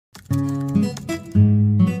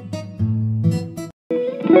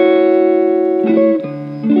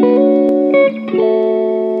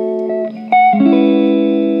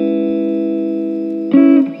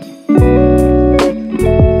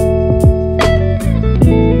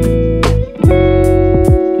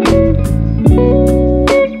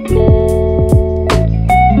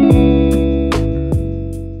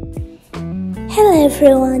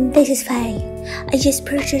this is Faye. I just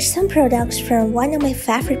purchased some products from one of my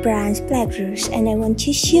favorite brands, BLACKROUGE, and I want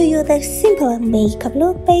to show you the simple makeup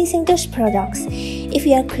look based on those products. If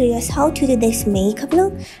you are curious how to do this makeup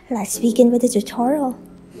look, let's begin with the tutorial.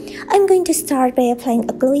 I'm going to start by applying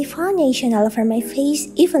a glowy foundation all over my face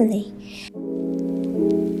evenly.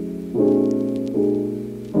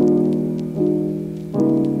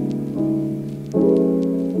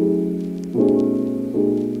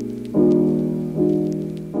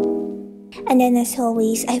 And then as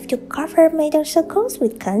always, I have to cover my dark circles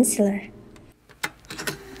with concealer.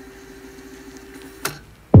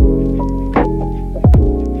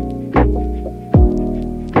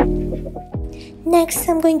 Next,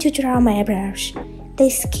 I'm going to draw my eyebrows. The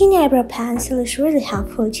skin eyebrow pencil is really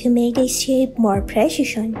helpful to make the shape more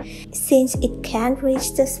precision since it can't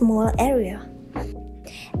reach the small area.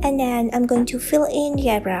 And then I'm going to fill in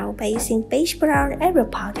the eyebrow by using beige brown eyebrow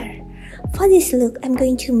powder. For this look, I'm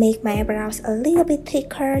going to make my eyebrows a little bit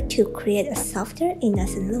thicker to create a softer,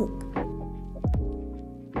 innocent look.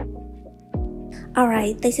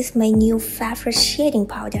 Alright, this is my new favorite shading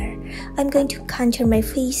powder. I'm going to contour my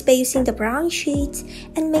face by using the brown shades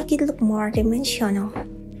and make it look more dimensional.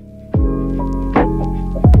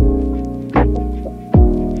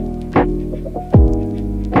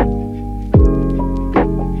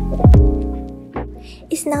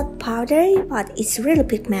 It's not powdery, but it's really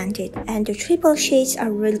pigmented, and the triple shades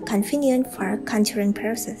are really convenient for contouring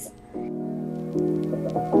process.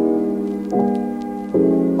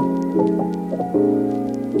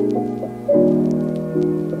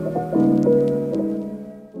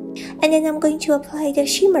 And then I'm going to apply the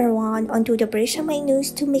shimmer one onto the bridge of my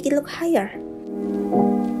nose to make it look higher.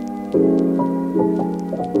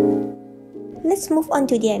 Let's move on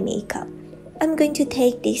to the eye makeup. I'm going to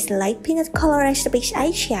take this light peanut color as the base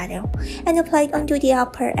eyeshadow and apply it onto the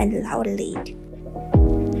upper and lower lid.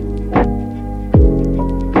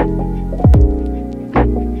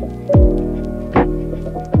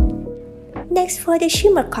 Next, for the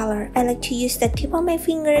shimmer color, I like to use the tip of my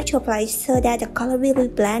finger to apply so that the color will be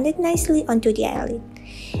blended nicely onto the eyelid.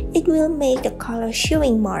 It will make the color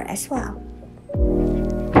showing more as well.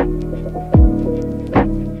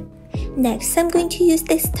 Next, I'm going to use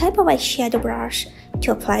this type of eyeshadow brush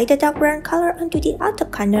to apply the dark brown color onto the outer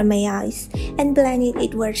corner of my eyes and blend it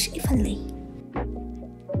inwards evenly.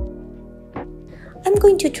 I'm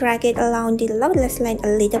going to drag it along the loveless line a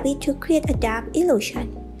little bit to create a dark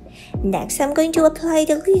illusion. Next, I'm going to apply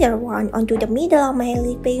the glitter one onto the middle of my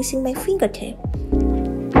eyelid by using my fingertip.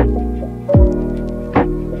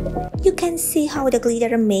 You can see how the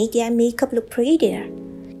glitter makes the eye makeup look prettier.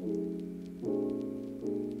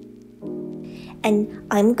 And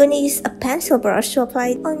I'm gonna use a pencil brush to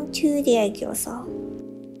apply it onto the eye gyoza.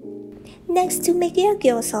 Next, to make the eye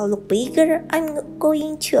gyoza look bigger, I'm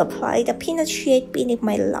going to apply the peanut shade beneath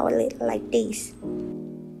my lower lid like this.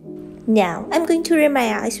 Now, I'm going to rim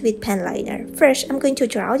my eyes with pen liner. First, I'm going to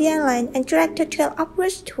draw the eye line and drag the tail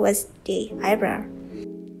upwards towards the eyebrow.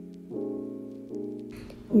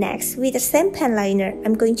 Next, with the same pen liner,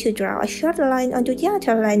 I'm going to draw a short line onto the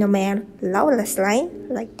outer line of my lowermost line,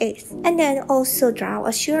 like this. And then also draw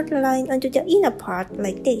a short line onto the inner part,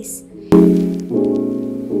 like this.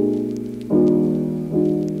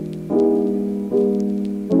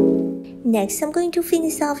 Next, I'm going to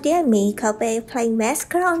finish off the eye makeup by applying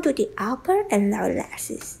mascara onto the upper and lower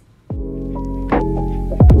lashes.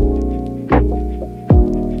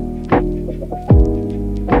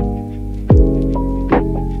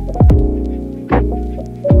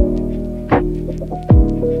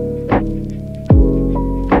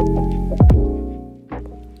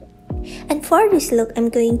 And for this look, I'm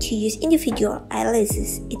going to use individual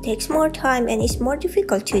eyelashes. It takes more time and is more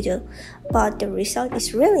difficult to do, but the result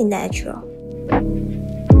is really natural.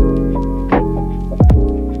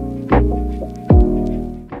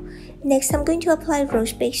 Next, I'm going to apply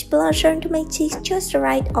rose base blusher onto my cheeks just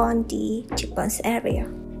right on the cheekbones area.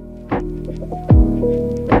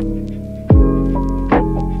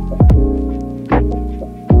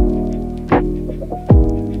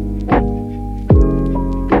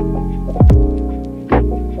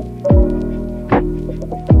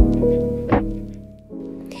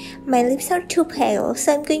 My lips are too pale,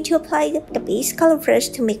 so I'm going to apply the base color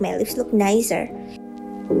first to make my lips look nicer.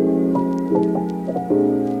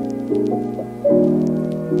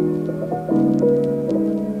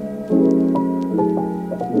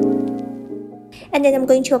 And then I'm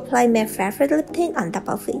going to apply my favorite lip tint on top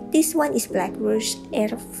of it. This one is BLACKROUGE Air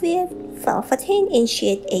Fit Velvet Tint in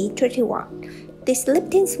shade A31. This lip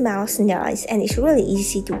tint smells nice and it's really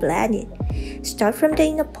easy to blend it. Start from the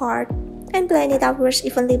inner part and blend it outwards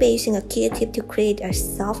evenly by using a Q-tip to create a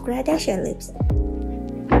soft gradation lips.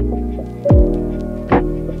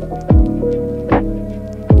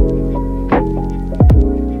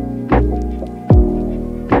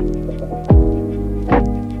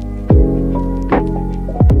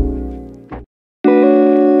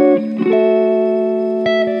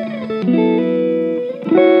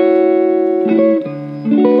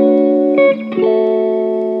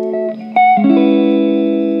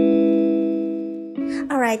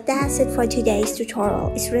 Alright, that's it for today's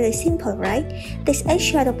tutorial. It's really simple, right? This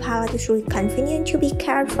eyeshadow palette is really convenient to be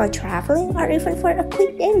carried for traveling or even for a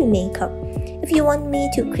quick daily makeup. If you want me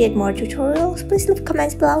to create more tutorials, please leave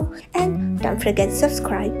comments below and don't forget to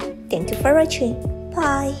subscribe. Thank you for watching.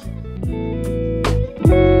 Bye!